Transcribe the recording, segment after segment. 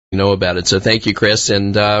know about it. So thank you, Chris,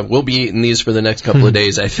 and we'll be eating these for the next couple of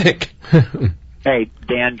days, I think. Hey,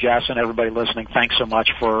 Dan, Justin, everybody listening, thanks so much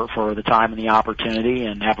for the time and the opportunity,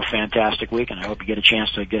 and have a fantastic week, and I hope you get a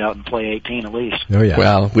chance to get out and play 18 at least. Oh, yeah.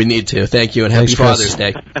 Well, we need to. Thank you, and happy Father's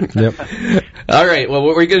Day. Yep. All right, well,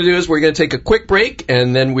 what we're going to do is we're going to take a quick break,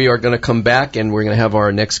 and then we are going to come back, and we're going to have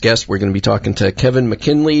our next guest. We're going to be talking to Kevin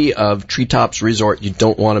McKinley of Treetops Resort. You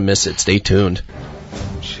don't want to miss it. Stay tuned.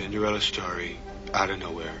 Cinderella story, out of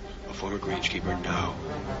nowhere. A former greenskeeper now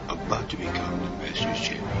about to become the Masters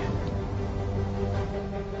champion.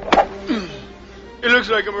 It looks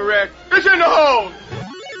like I'm a wreck. It's in the hole!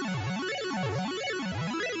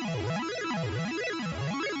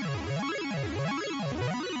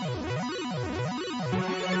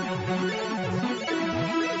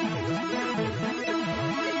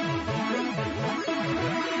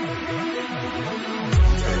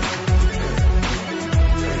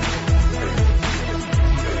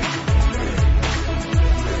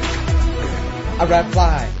 I rap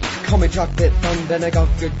fly. Call me chocolate thunder, and I got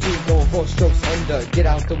good too. Go 4 strokes under, get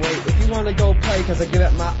out the way. If you wanna go play, cause I give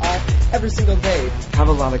it my all every single day. Have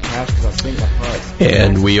a lot of cash cause I sing my heart.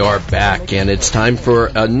 And we are back, and it's time for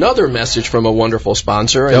another message from a wonderful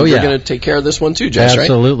sponsor. And you're going to take care of this one too, Jess,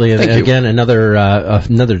 Absolutely. right? And again,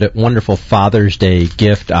 another wonderful Father's Day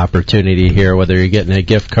gift opportunity here, whether you're getting a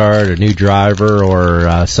gift card, a new driver,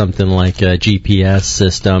 or something like a GPS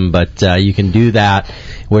system. But you can do that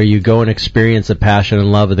where you go and experience the passion and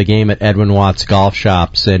love of the game at Edwin Watts Golf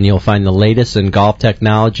Shops, and you'll find the latest in golf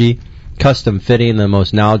technology, custom fitting, the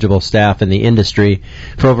most knowledgeable staff in the industry.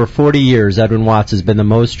 For over 40 years, Edwin Watts has been the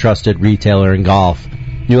most trusted retailer in golf.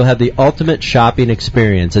 You'll have the ultimate shopping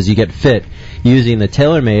experience as you get fit using the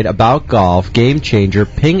TaylorMade About Golf, Game Changer,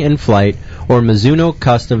 Ping and Flight, or Mizuno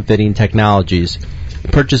custom fitting technologies.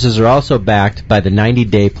 Purchases are also backed by the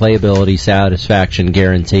 90-day playability satisfaction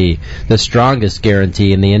guarantee, the strongest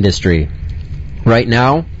guarantee in the industry. Right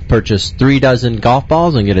now, purchase 3 dozen golf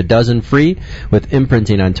balls and get a dozen free with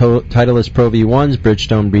imprinting on Titleist Pro V1s,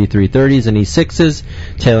 Bridgestone B330s, and E6s,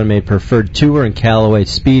 TaylorMade Preferred Tour, and Callaway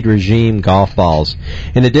Speed Regime golf balls.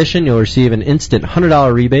 In addition, you'll receive an instant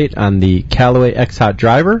 $100 rebate on the Callaway X-Hot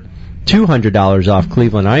driver, $200 off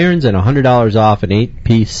Cleveland irons, and $100 off an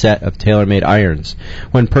 8-piece set of TaylorMade irons.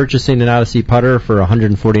 When purchasing an Odyssey putter for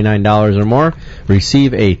 $149 or more,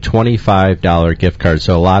 receive a $25 gift card.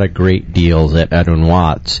 So a lot of great deals at Edwin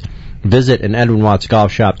Watts. Visit an Edwin Watts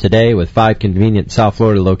golf shop today with 5 convenient South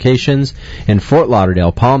Florida locations in Fort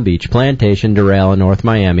Lauderdale, Palm Beach, Plantation, Doral, and North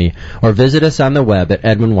Miami, or visit us on the web at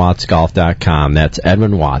edwinwattsgolf.com. That's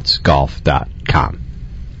edwinwattsgolf.com.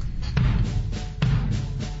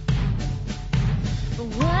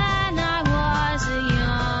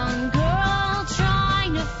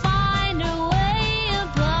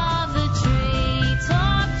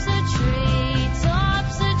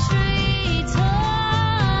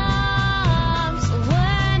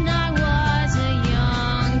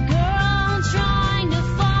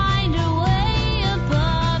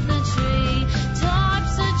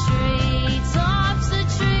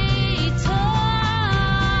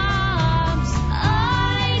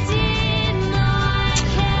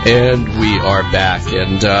 And we are back,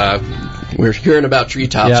 and we're hearing about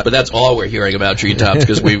Treetops, but that's all we're hearing about Treetops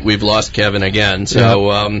because we've lost Kevin again. So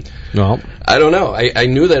well, I don't know. I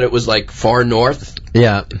knew that it was like far north.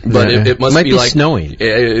 Yeah, but it must might be like snowing.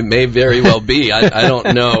 It may very well be. I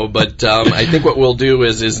don't know, but I think what we'll do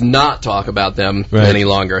is not talk about them any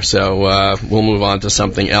longer. So we'll move on to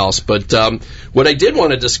something else. But what I did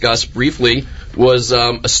want to discuss briefly was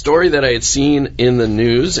a story that I had seen in the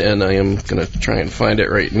news, and I am going to try and find it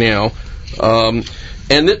right now.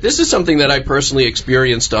 And this is something that I personally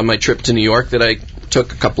experienced on my trip to New York that I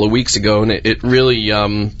took a couple of weeks ago, and it really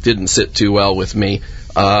didn't sit too well with me.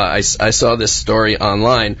 I saw this story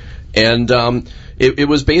online, and it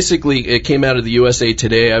was basically, it came out of the USA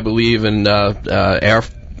Today, I believe, and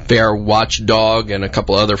Airfare Watchdog and a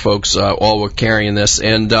couple other folks all were carrying this,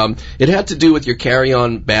 and it had to do with your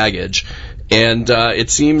carry-on baggage. And it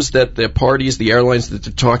seems that the parties, the airlines that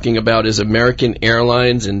they're talking about is American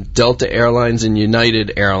Airlines and Delta Airlines and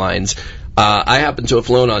United Airlines. I happen to have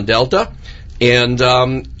flown on Delta, and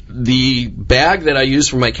the bag that I use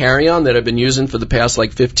for my carry-on that I've been using for the past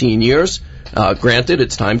like 15 years, granted,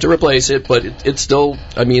 it's time to replace it, but it's still,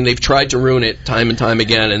 I mean, they've tried to ruin it time and time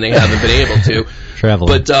again, and they haven't been able to.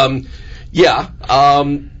 Traveling. But,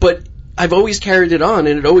 but I've always carried it on,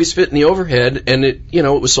 and it always fit in the overhead, and it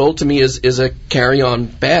was sold to me as a carry-on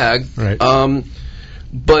bag. Right.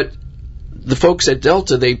 But the folks at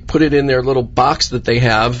Delta, they put it in their little box that they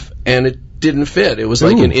have, and it didn't fit. It was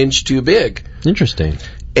like an inch too big. Interesting.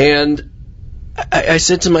 And I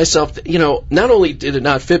said to myself, not only did it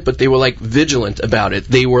not fit, but they were like vigilant about it.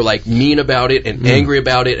 They were like mean about it and angry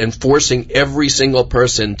about it and forcing every single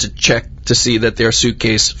person to check to see that their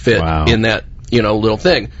suitcase fit in that, little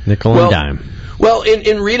thing. Nickel and dime. Well,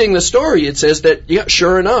 in reading the story, it says that,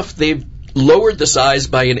 sure enough, they've lowered the size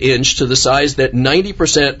by an inch to the size that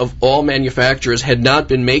 90% of all manufacturers had not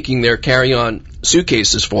been making their carry-on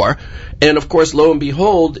suitcases for. And, of course, lo and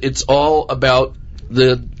behold, it's all about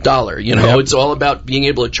the dollar, It's all about being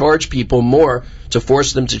able to charge people more to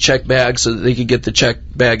force them to check bags so that they could get the check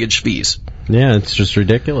baggage fees. Yeah, it's just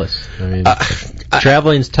ridiculous. I mean,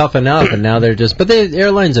 traveling's tough enough, and now they're just... But the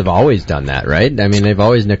airlines have always done that, right? I mean, they've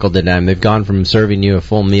always nickeled and dimed. They've gone from serving you a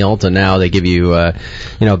full meal to now they give you, bag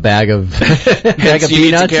of bag of peanuts.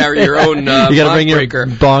 You need to carry your own you got to bring breaker.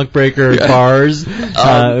 Your bonk breaker bars.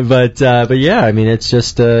 But yeah, I mean, it's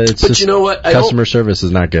just... but you know what? Customer service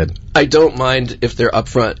is not good. I don't mind if they're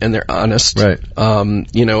upfront and they're honest. Right.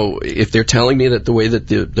 If they're telling me that the way that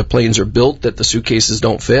the planes are built, that the suitcases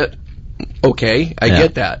don't fit, okay, I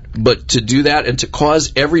get that. But to do that and to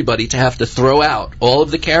cause everybody to have to throw out all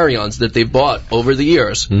of the carry-ons that they've bought over the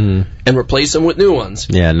years and replace them with new ones.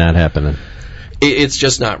 Yeah, not happening. It's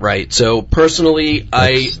just not right. So personally,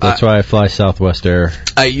 that's why I fly Southwest Air.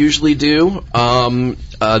 I usually do.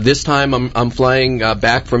 This time I'm flying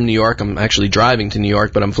back from New York. I'm actually driving to New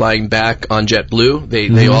York, but I'm flying back on JetBlue.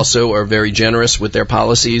 They also are very generous with their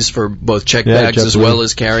policies for both check bags as well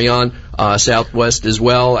as carry-on. Southwest as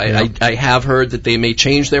well. I have heard that they may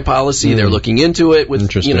change their policy. They're looking into it with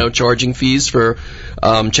charging fees for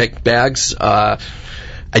check bags.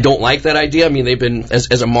 I don't like that idea. I mean, they've been,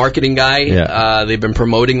 as a marketing guy, they've been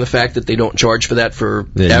promoting the fact that they don't charge for that for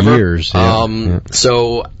ever. Years.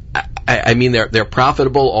 So, I mean, they're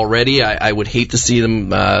profitable already. I would hate to see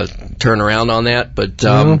them turn around on that, but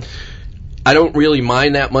I don't really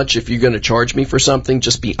mind that much if you're going to charge me for something.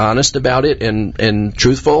 Just be honest about it and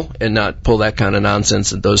truthful, and not pull that kind of nonsense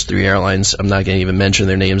that those three airlines, I'm not going to even mention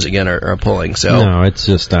their names again, are pulling. So no, it's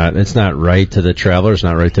just not. It's not right to the traveler. It's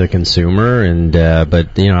not right to the consumer. And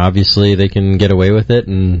but obviously they can get away with it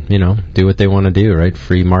and do what they want to do. Right,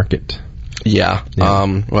 free market. Yeah.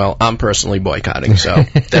 Well, I'm personally boycotting, so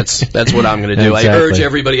that's what I'm going to do. Exactly. I urge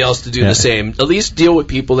everybody else to do the same. At least deal with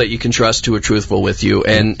people that you can trust who are truthful with you,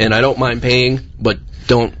 and I don't mind paying, but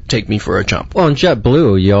don't take me for a chump. Well, in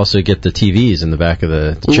JetBlue, you also get the TVs in the back of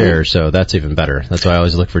the chair, so that's even better. That's why I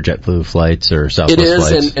always look for JetBlue flights or Southwest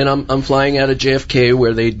flights. It is, and I'm flying out of JFK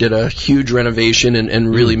where they did a huge renovation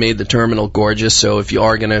and really made the terminal gorgeous. So if you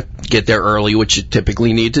are going to get there early, which you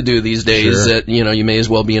typically need to do these days, you may as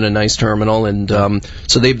well be in a nice terminal. And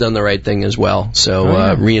so they've done the right thing as well. So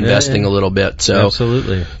reinvesting a little bit. So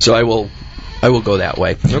absolutely. So I will go that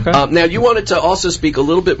way. Okay. Now, you wanted to also speak a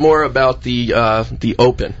little bit more about the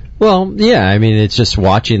Open. Well, yeah, I mean, it's just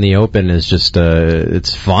watching the Open is just,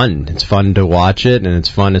 it's fun. It's fun to watch it, and it's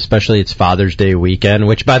fun, especially it's Father's Day weekend,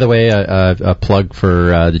 which, by the way, a plug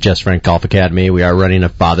for the Jess Frank Golf Academy. We are running a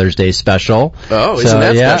Father's Day special. Oh, isn't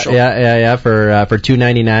that special? Yeah. For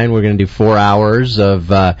 $2.99, we're going to do 4 hours of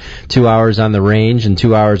 2 hours on the range and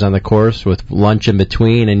 2 hours on the course with lunch in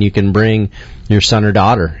between, and you can bring your son or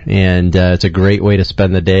daughter, and it's a great way to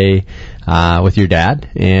spend the day with your dad,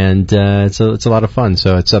 and it's a lot of fun.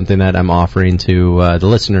 So it's something that I'm offering to the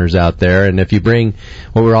listeners out there. And if you bring,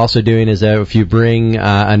 what we're also doing is that if you bring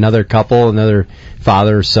another couple, another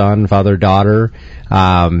father, son, father, daughter,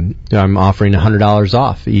 I'm offering $100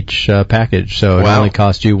 off each package. So it only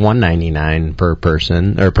costs you $199 per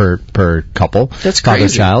person or per couple. That's crazy. Father,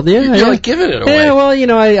 child. Yeah, you're like giving it away. Yeah, well,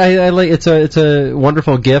 I like it's a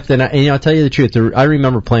wonderful gift, and I'll tell you the truth. I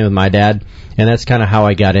remember playing with my dad, and that's kind of how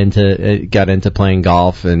I got into playing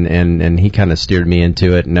golf, and he kind of steered me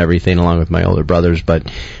into it and everything, along with my older brothers. But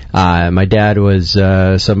my dad was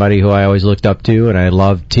somebody who I always looked up to, and I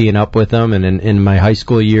loved teeing up with him. And in my high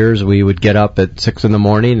school years, we would get up at 6 a.m.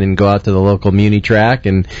 and go out to the local muni track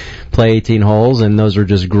and play 18 holes, and those were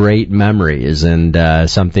just great memories. And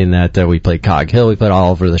something that we played Cog Hill, we played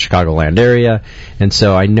all over the Chicagoland area, and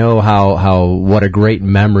so I know what a great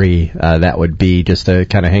memory that would be, just to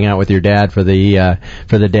kind of hang out with your dad for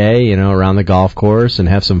the day, around the golf course and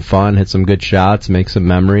have some fun, hit some good shots, make some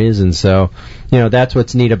memories. And so that's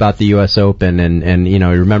what's neat about the U.S. Open. And you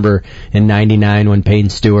remember in '99 when Payne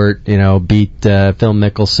Stewart, beat Phil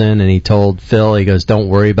Mickelson, and he told Phil, he goes, "Don't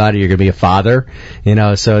worry about it, you're going to be a father."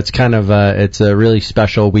 So it's kind of it's a really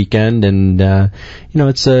special weekend, and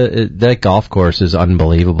that golf course is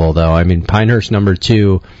unbelievable, though. I mean, Pinehurst number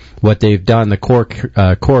 2, what they've done, the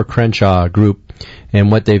Core Crenshaw group And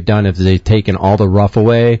what they've done is they've taken all the rough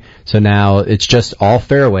away, so now it's just all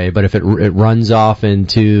fairway, but if it runs off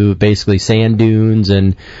into basically sand dunes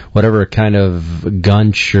and whatever kind of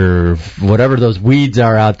gunch or whatever those weeds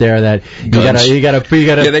are out there that you gotta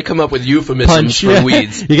yeah, they come up with euphemisms for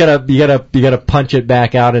weeds. You gotta punch it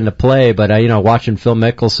back out into play. But watching Phil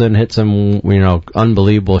Mickelson hit some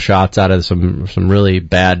unbelievable shots out of some really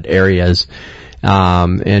bad areas.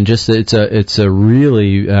 And just it's a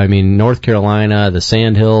really, North Carolina, the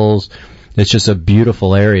Sand Hills, it's just a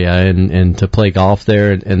beautiful area, and to play golf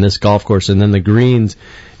there and this golf course, and then the greens,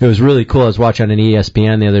 it was really cool. I was watching on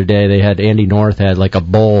ESPN the other day. They had Andy North had like a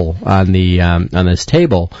bowl on this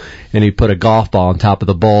table, and he put a golf ball on top of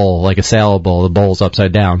the bowl, like a salad bowl. The bowl's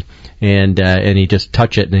upside down. And he just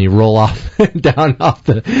touch it and he roll off down off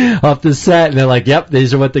the set, and they're like, yep,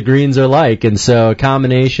 these are what the greens are like. And so a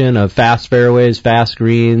combination of fast fairways, fast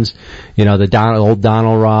greens, the old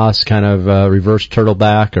Donald Ross kind of reverse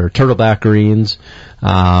turtleback greens.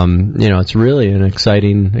 It's really an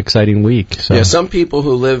exciting week. So. Yeah, some people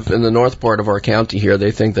who live in the north part of our county here, they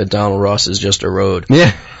think that Donald Ross is just a road.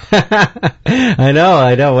 Yeah. I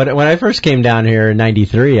know. When I first came down here in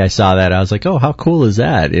 '93, I saw that. I was like, oh, how cool is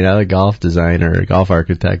that? The golf designer, golf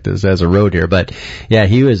architect has a road here. But yeah,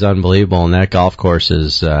 he was unbelievable, and that golf course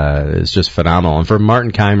is just phenomenal. And for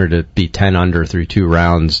Martin Kaymer to be 10 under through 2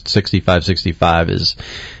 rounds, 65 is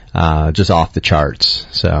just off the charts.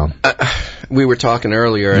 So we were talking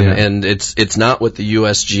earlier, and it's not what the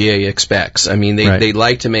USGA expects. They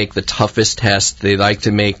like to make the toughest test. They like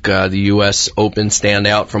to make the U.S. Open stand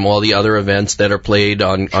out from all the other events that are played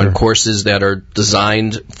on courses that are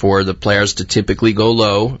designed for the players to typically go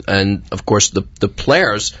low. And of course, the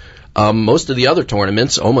players, most of the other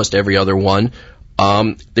tournaments, almost every other one,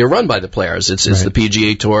 they're run by the players. It's the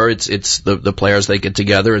PGA Tour. It's the players that get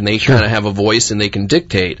together, and they kind of have a voice and they can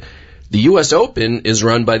dictate. The U.S. Open is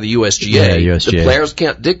run by the USGA. Yeah, USGA. The players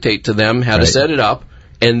can't dictate to them how to set it up,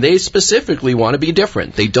 and they specifically want to be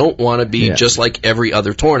different. They don't want to be just like every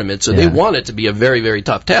other tournament, so they want it to be a very, very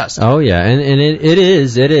tough test. Oh, yeah, and it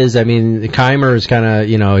is. Kaymer is kind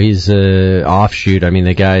of, he's an offshoot.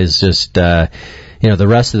 The guy is just... the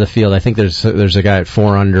rest of the field, I think there's a guy at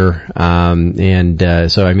 4 under,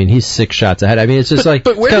 so he's 6 shots ahead. It's just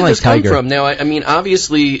but where did this come from? Now,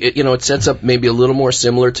 obviously, it sets up maybe a little more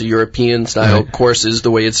similar to European style courses,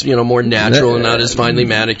 the way it's more natural and not as finely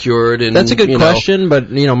manicured. And that's a good question,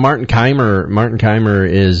 but Martin Kaymer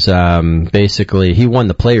is basically he won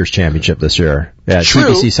the Players Championship this year. Yeah,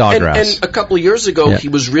 TPC Sawgrass. And a couple of years ago, he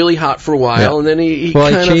was really hot for a while, and then he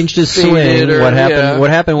changed his swing. What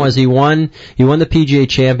happened was he won the PGA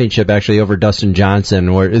Championship actually over Dustin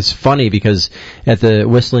Johnson. Where it's funny because at the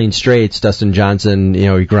Whistling Straits, Dustin Johnson,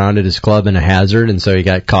 he grounded his club in a hazard, and so he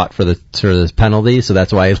got caught for the penalty. So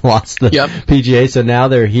that's why he lost the PGA. So now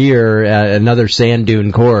they're here at another sand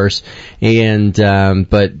dune course, and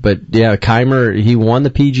Kaymer, he won the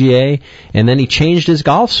PGA, and then he changed his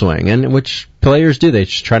golf swing, and which players do. They're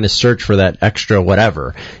just trying to search for that extra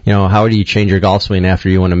whatever. How do you change your golf swing after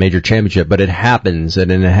you win a major championship? But it happens,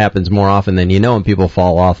 and it happens more often than and people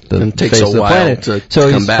fall off the face of the planet. So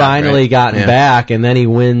he's finally gotten back, and then he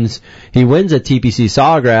wins at TPC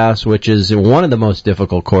Sawgrass, which is one of the most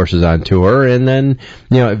difficult courses on tour. And then,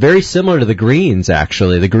 very similar to the greens,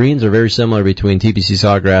 actually. The greens are very similar between TPC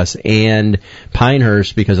Sawgrass and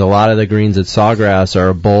Pinehurst, because a lot of the greens at Sawgrass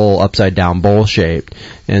are upside down bowl shaped.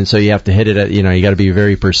 And so you have to hit it at, you got to be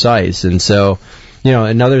very precise. And so,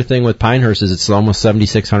 another thing with Pinehurst is it's almost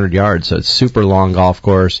 7,600 yards, so it's a super long golf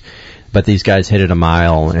course. But these guys hit it a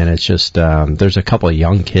mile, and it's just there's a couple of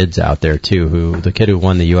young kids out there too. The kid who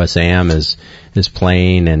won the USAM is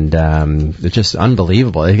playing, and it's just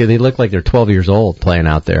unbelievable. They look like they're 12 years old playing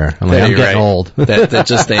out there. I'm getting old. That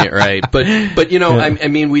just ain't right. But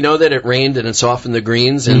we know that it rained and it softened the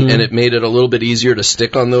greens, and it made it a little bit easier to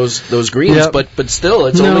stick on those greens. Yep. But still,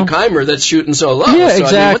 it's only Kaymer that's shooting so low. Yeah, so,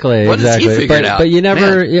 exactly. What has he figured out? But you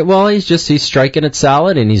never. He's striking it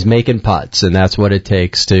solid, and he's making putts, and that's what it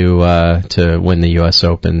takes to win the U.S.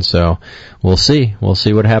 Open. So we'll see. We'll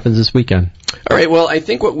see what happens this weekend. All right, well, I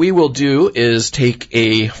think what we will do is take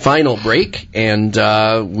a final break, and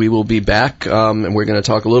we will be back, and we're going to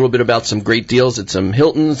talk a little bit about some great deals at some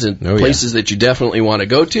Hiltons and places that you definitely want to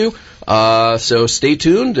go to. So stay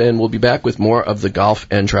tuned, and we'll be back with more of the Golf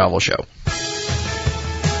and Travel Show.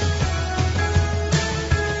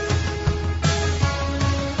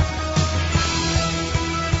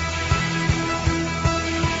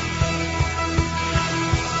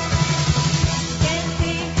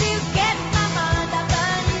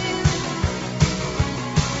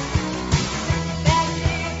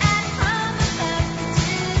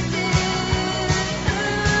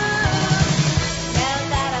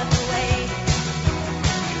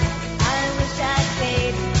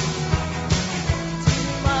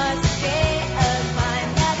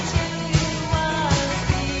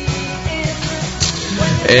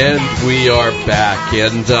 And we are back.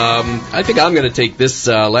 And I think I'm going to take this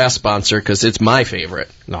last sponsor because it's my favorite.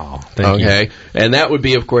 No, thank you. Okay. And that would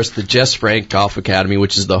be, of course, the Jess Frank Golf Academy,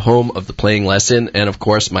 which is the home of the playing lesson. And, of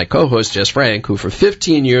course, my co-host, Jess Frank, who for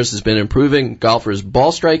 15 years has been improving golfers'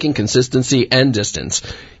 ball striking, consistency, and distance.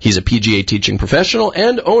 He's a PGA teaching professional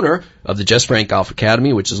and owner of the Jess Frank Golf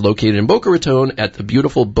Academy, which is located in Boca Raton at the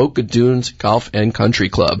beautiful Boca Dunes Golf and Country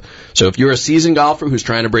Club. So if you're a seasoned golfer who's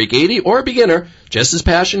trying to break 80 or a beginner, Jess's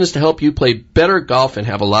passion is to help you play better golf and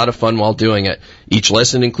have a lot of fun while doing it. Each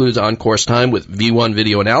lesson includes on-course time with V1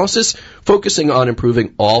 video analysis, focusing on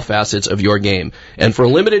improving all facets of your game. And for a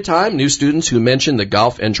limited time, new students who mention the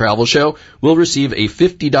Golf and Travel Show will receive a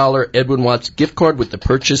 $50 Edwin Watts gift card with the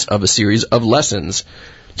purchase of a series of lessons.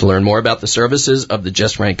 To learn more about the services of the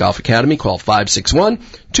Jess Frank Golf Academy, call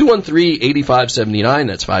 561-213-8579.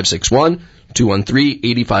 That's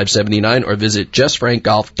 561-213-8579, or visit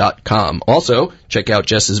JessFrankGolf.com. Also, check out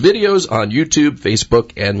Jess's videos on YouTube,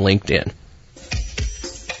 Facebook, and LinkedIn.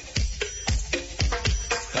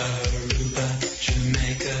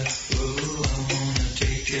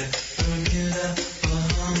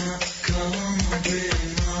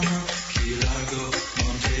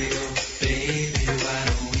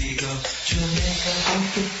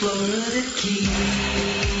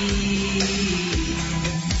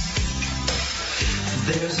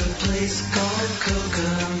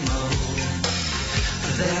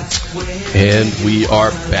 And we are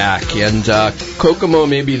back. And Kokomo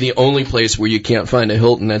may be the only place where you can't find a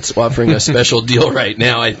Hilton that's offering a special deal right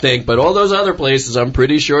now, I think. But all those other places I'm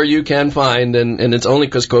pretty sure you can find, and it's only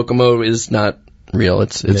because Kokomo is not real.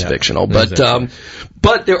 It's fictional. But exactly.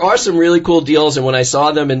 But there are some really cool deals, and when I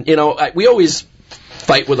saw them, and we always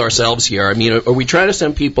fight with ourselves here. I mean, are we trying to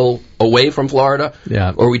send people away from Florida?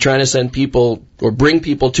 Yeah. Or are we trying to send people or bring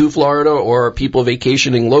people to Florida, or are people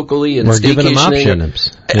vacationing locally and we're staycationing? giving them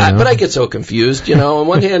options. But I get so confused. On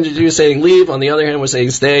one hand you're saying leave, on the other hand we're saying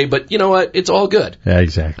stay. But you know what? It's all good. Yeah,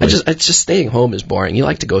 exactly. It's just staying home is boring. You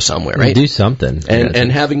like to go somewhere, right? Do something.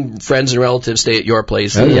 And having friends and relatives stay at your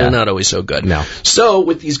place, not always so good. No. So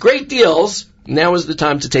with these great deals, now is the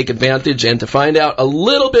time to take advantage, and to find out a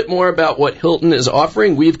little bit more about what Hilton is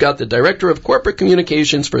offering, we've got the Director of Corporate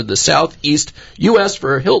Communications for the Southeast U.S.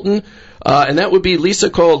 for Hilton, and that would be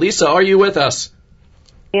Lisa Cole. Lisa, are you with us?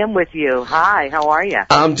 I am with you. Hi, how are you?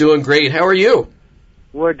 I'm doing great. How are you?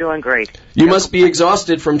 We're doing great. You must be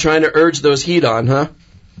exhausted from trying to urge those heat on, huh?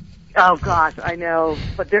 Oh, gosh, I know.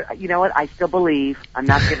 But you know what? I still believe. I'm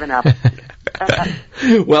not giving up.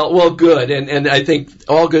 Well, good, and I think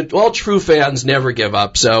all true fans never give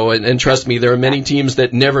up. So, and trust me, there are many teams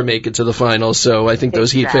that never make it to the finals. So, I think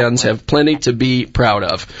those Heat fans have plenty to be proud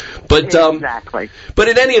of. But exactly. But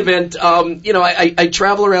in any event, I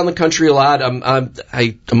travel around the country a lot.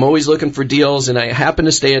 I'm always looking for deals, and I happen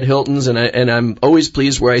to stay at Hilton's, and I'm always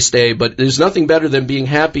pleased where I stay. But there's nothing better than being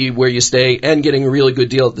happy where you stay and getting a really good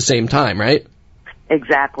deal at the same time, right?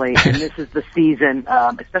 Exactly, and this is the season,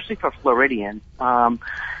 especially for Floridians,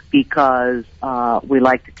 because we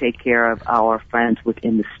like to take care of our friends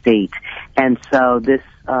within the state. And so this,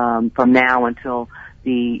 from now until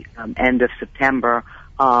the end of September,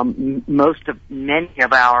 many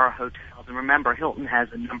of our hotels, and remember, Hilton has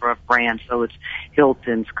a number of brands, so it's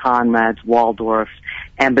Hilton's, Conrad's, Waldorf's,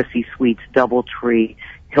 Embassy Suites, DoubleTree,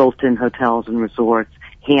 Hilton Hotels and Resorts,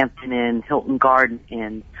 Hampton Inn, Hilton Garden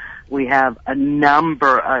Inn. We have a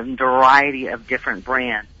variety of different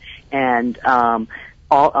brands, and all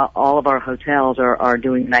of our hotels are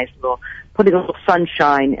doing putting a little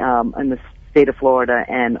sunshine in the state of Florida,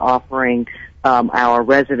 and offering our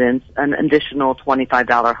residents an additional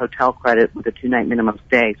 $25 hotel credit with a 2-night minimum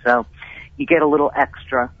stay. So you get a little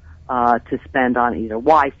extra to spend on either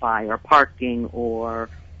Wi-Fi or parking or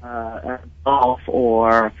golf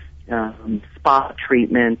or spa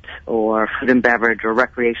treatment or food and beverage or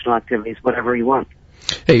recreational activities, whatever you want.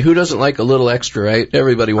 Hey, who doesn't like a little extra, right?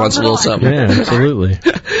 Everybody wants a little something. Yeah, absolutely.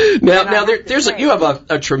 Now you have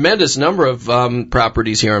a tremendous number of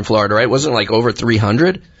properties here in Florida, right? Wasn't it like over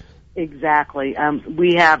 300? Exactly.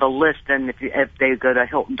 We have a list, and if they go to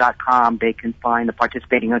Hilton.com, they can find the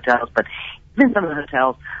participating hotels. But even some of the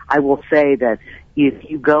hotels, I will say that if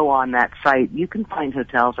you go on that site, you can find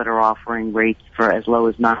hotels that are offering rates for as low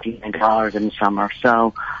as $99 in the summer.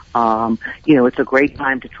 So, it's a great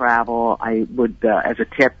time to travel. I would, as a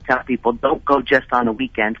tip, tell people don't go just on the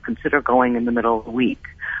weekends. Consider going in the middle of the week.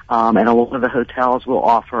 And a lot of the hotels will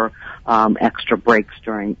offer extra breaks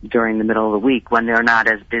during the middle of the week when they're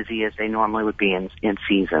not as busy as they normally would be in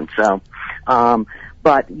season. So,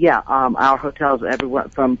 our hotels everywhere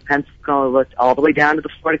from Pensacola all the way down to the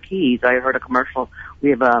Florida Keys. I heard a commercial. We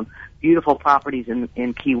have beautiful properties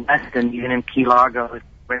in Key West and even in Key Largo. It's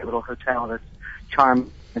a great little hotel that's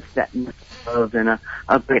charming and set in the cove and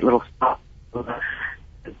a great little spot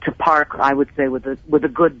to park, I would say, with a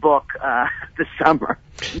good book this summer.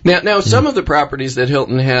 Now, some of the properties that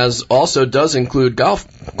Hilton has also does include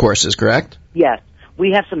golf courses, correct? Yes,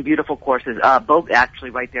 we have some beautiful courses.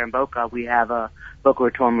 Actually, right there in Boca, we have a Boca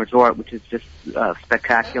Raton Resort, which is just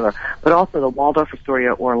spectacular. But also the Waldorf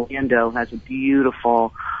Astoria Orlando has a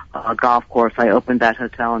beautiful golf course. I opened that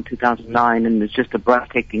hotel in 2009, and it's just a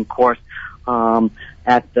breathtaking course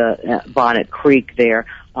at the Bonnet Creek there.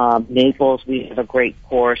 Naples, we have a great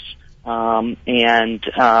course, and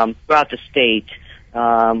throughout the state,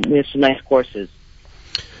 we have some nice courses.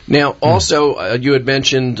 Now, also, you had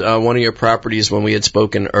mentioned one of your properties when we had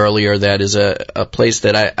spoken earlier. That is a place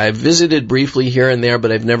that I visited briefly here and there,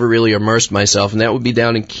 but I've never really immersed myself, and that would be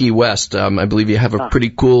down in Key West. I believe you have a pretty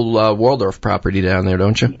cool Waldorf property down there,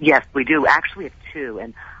 don't you? Yes, we do. Actually, it's two,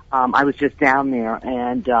 and I was just down there,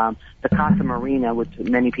 and the Casa Marina, which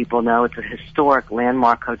many people know, it's a historic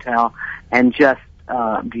landmark hotel, and just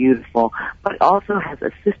beautiful, but it also has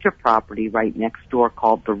a sister property right next door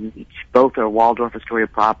called The Reach. Both are Waldorf Astoria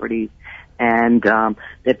properties, and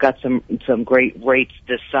they've got some great rates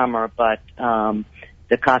this summer, but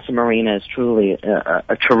the Casa Marina is truly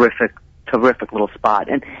a terrific little spot.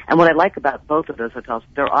 And what I like about both of those hotels,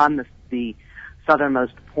 they're on the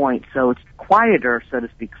southernmost point, so it's quieter, so to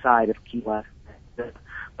speak, side of Key West.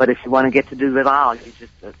 But if you want to get to Duval,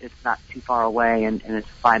 it's not too far away, and it's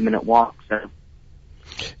a 5-minute walk, so.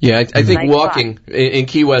 Yeah, I think nice walking in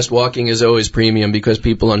Key West, walking is always premium because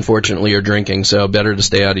people unfortunately are drinking. So better to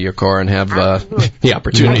stay out of your car and have the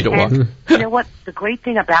opportunity to walk. You know what? The great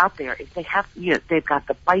thing about there is they have, they've got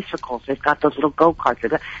the bicycles, they've got those little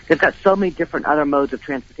go-karts, they've got so many different other modes of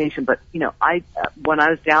transportation. But when I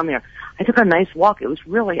was down there, I took a nice walk. It was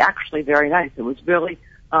really actually very nice. It was really,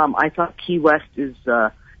 I thought Key West is.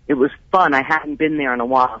 It was fun. I hadn't been there in a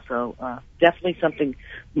while, so definitely something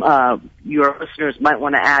your listeners might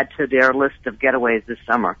want to add to their list of getaways this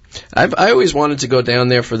summer. I always wanted to go down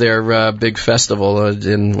there for their big festival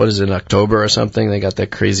in October or something. They got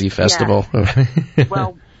that crazy festival. Yeah.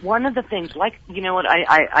 Well, one of the things, like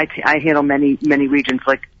I handle many regions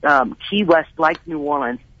like Key West, like New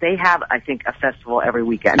Orleans. They have, I think, a festival every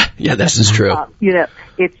weekend. Yeah, this is true.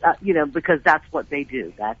 It's because that's what they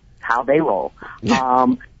do. That's how they roll.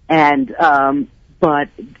 But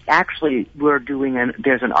actually we're doing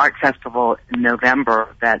there's an art festival in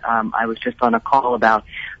November that I was just on a call about,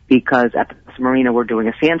 because at the Casa Marina we're doing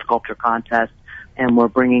a sand sculpture contest, and we're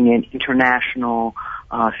bringing in international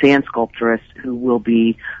sand sculpturists who will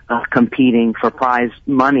be competing for prize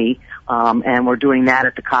money, and we're doing that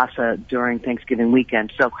at the Casa during Thanksgiving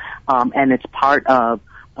weekend. So and it's part of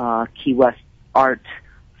Key West Art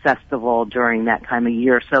Festival during that time of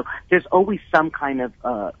year. So there's always some kind of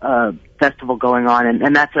festival going on,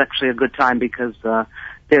 and that's actually a good time because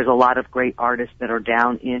there's a lot of great artists that are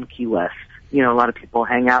down in Key West. A lot of people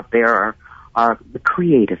hang out there are the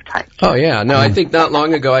creative types. Oh yeah, no, I think not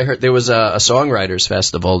long ago I heard there was a songwriters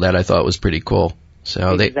festival that I thought was pretty cool.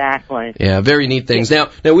 So exactly. Very neat things. Now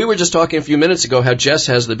we were just talking a few minutes ago how Jess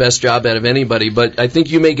has the best job out of anybody, but I think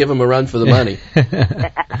you may give him a run for the money.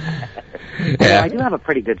 Yeah, I do have a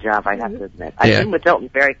pretty good job, I have to admit. I've been with Hilton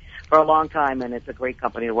for a long time, and it's a great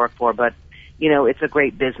company to work for, but, it's a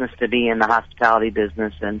great business to be in, the hospitality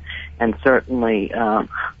business, and certainly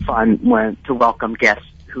fun to welcome guests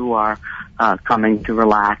who are coming to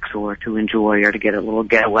relax or to enjoy or to get a little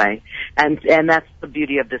getaway. And that's the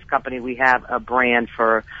beauty of this company. We have a brand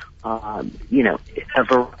for, a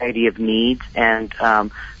variety of needs, and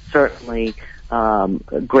certainly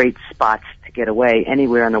great spots to get away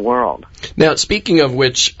anywhere in the world. Now, speaking of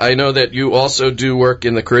which, I know that you also do work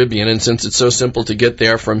in the Caribbean, and since it's so simple to get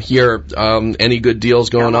there from here, any good deals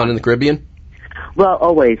going on in the Caribbean? Well,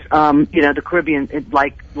 always. The Caribbean,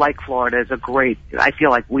 like Florida, is a great. I feel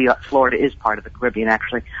like Florida is part of the Caribbean,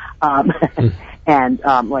 actually. And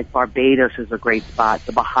like Barbados is a great spot.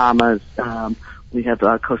 The Bahamas. We have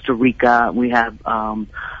Costa Rica. We have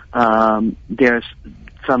there's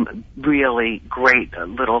some really great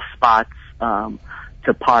little spots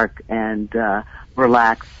to park and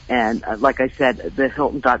relax. And like I said, the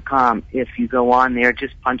Hilton.com, if you go on there,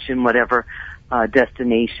 just punch in whatever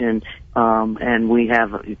destination, and we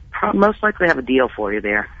have most likely have a deal for you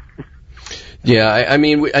there. Yeah,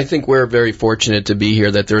 I think we're very fortunate to be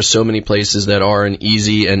here, that there are so many places that are an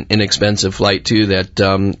easy and inexpensive flight to, that,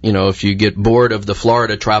 if you get bored of the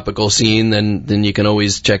Florida tropical scene, then you can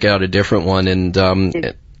always check out a different one. And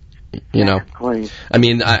You know, I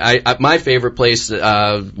mean, I my favorite place,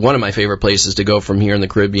 one of my favorite places to go from here in the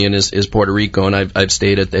Caribbean is Puerto Rico, and I've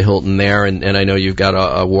stayed at the Hilton there, and I know you've got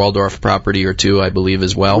a Waldorf property or two, I believe,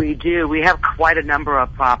 as well. We do. We have quite a number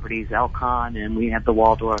of properties, El Con, and we have the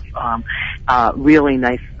Waldorf. Really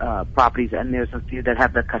nice properties, and there's a few that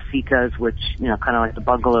have the casitas, which, you know, kind of like the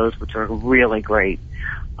bungalows, which are really great,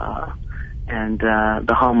 and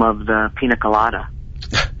the home of the Pina Colada.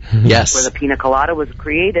 Yes. Where the Pina Colada was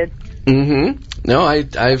created. Mm-hmm. No,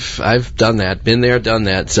 I've done that, been there, done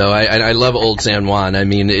that. So I love Old San Juan. I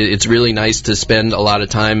mean, it's really nice to spend a lot of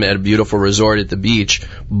time at a beautiful resort at the beach,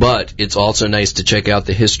 but it's also nice to check out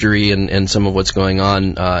the history and some of what's going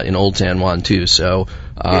on in Old San Juan too. So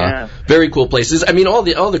very cool places. I mean, all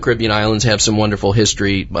the Caribbean islands have some wonderful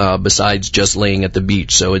history besides just laying at the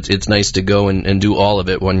beach. So it's nice to go and do all of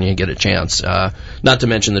it when you get a chance. Not to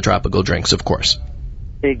mention the tropical drinks, of course.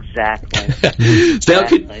 Exactly. Now,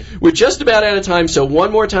 we're just about out of time, so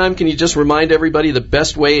one more time, can you just remind everybody the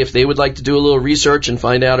best way if they would like to do a little research and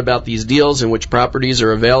find out about these deals and which properties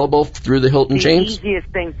are available through the Hilton chains? The easiest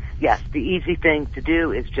thing, yes, the easy thing to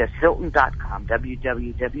do is just Hilton.com,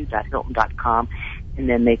 www.hilton.com, and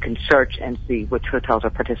then they can search and see which hotels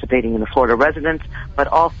are participating in the Florida residence, but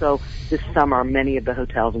also this summer, many of the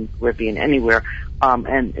hotels in the Caribbean, anywhere,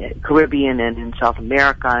 and Caribbean and in South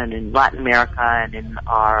America and in Latin America and in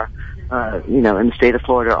our, in the state of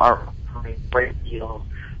Florida are offering great deals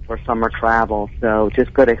for summer travel. So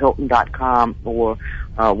just go to Hilton.com or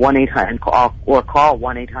 1-800 or call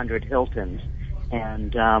 1-800-HILTONS,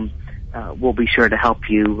 and we'll be sure to help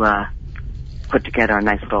you put together a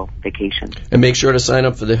nice little vacation. And make sure to sign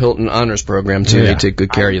up for the Hilton Honors Program, too. They take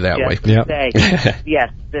good care of you that way.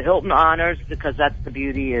 Yes, the Hilton Honors, because that's the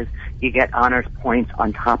beauty, is you get honors points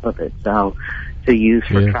on top of it, so to use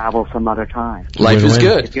for travel some other time. Life is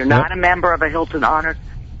good. If you're not a member of a Hilton Honors,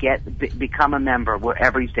 become a member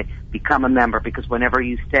wherever you stay. Become a member, because whenever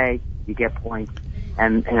you stay, you get points.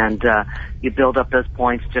 And you build up those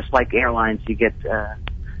points just like airlines. You get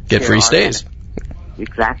free stays.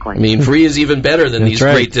 Exactly. I mean, free is even better than these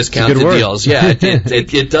great discounted deals. Yeah,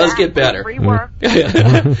 it does get better. Free work. All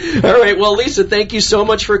right. Well, Lisa, thank you so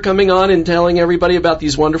much for coming on and telling everybody about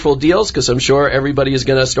these wonderful deals, because I'm sure everybody is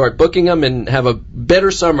going to start booking them and have a better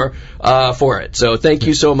summer for it. So thank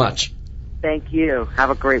you so much. Thank you. Have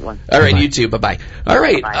a great one. All right, you too. Bye-bye. All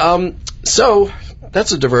right. Bye-bye. So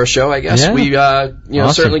that's a diverse show, I guess. Yeah. We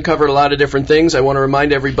Awesome. certainly covered a lot of different things. I want to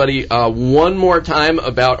remind everybody one more time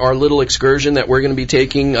about our little excursion that we're going to be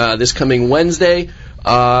taking this coming Wednesday.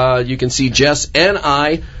 You can see Jess and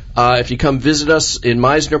I if you come visit us in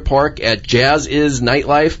Meisner Park at Jazz Is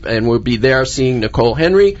Nightlife, and we'll be there seeing Nicole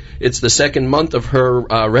Henry. It's the second month of her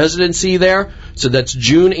residency there, so that's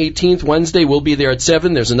June 18th, Wednesday. We'll be there at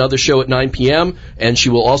 7. There's another show at 9 p.m., and she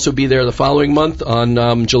will also be there the following month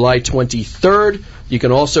on July 23rd. You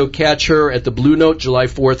can also catch her at the Blue Note July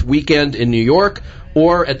 4th weekend in New York,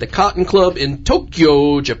 or at the Cotton Club in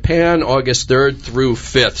Tokyo, Japan, August 3rd through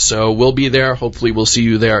 5th. So we'll be there. Hopefully we'll see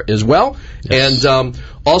you there as well. Yes. And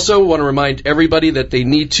also want to remind everybody that they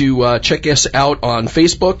need to check us out on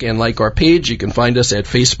Facebook and like our page. You can find us at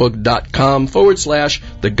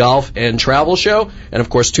facebook.com/The Golf and Travel Show. And, of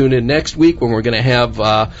course, tune in next week when we're going to have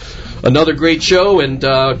another great show. And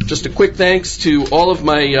just a quick thanks to all of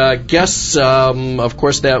my guests. Of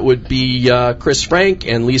course, that would be Chris Frank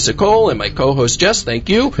and Lisa Cole and my co-host Jess. Thank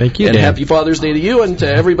you. Thank you, and Dan. Happy Father's Day to you and to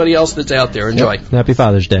everybody else that's out there. Enjoy. Yep. Happy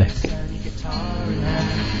Father's Day.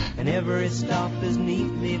 And every stop is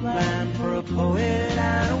neatly planned for a poet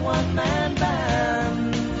and a one-man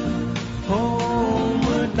band.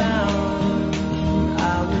 Homeward bound,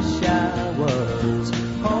 I wish I was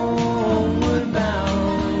homeward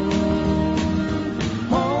bound.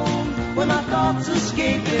 Home, where my thoughts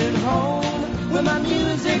escaping, home, where my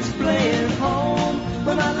music's playing, home,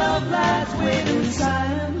 where my love lies waiting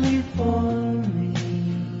silently for me.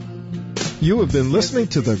 You have been listening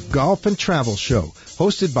to the Golf and Travel Show,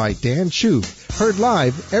 hosted by Dan Shub, heard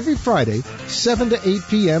live every Friday, 7 to 8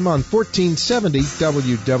 p.m. on 1470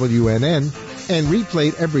 WWNN, and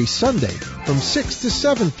replayed every Sunday from 6 to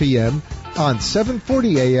 7 p.m. on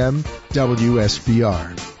 740 a.m.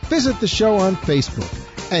 WSBR. Visit the show on Facebook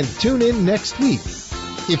and tune in next week.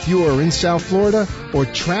 If you are in South Florida or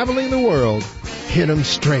traveling the world, hit 'em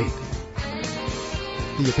straight.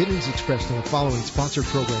 The opinions expressed on the following sponsored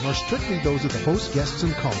program are strictly those of the host, guests,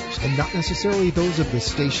 and callers, and not necessarily those of the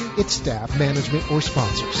station, its staff, management, or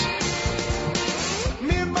sponsors.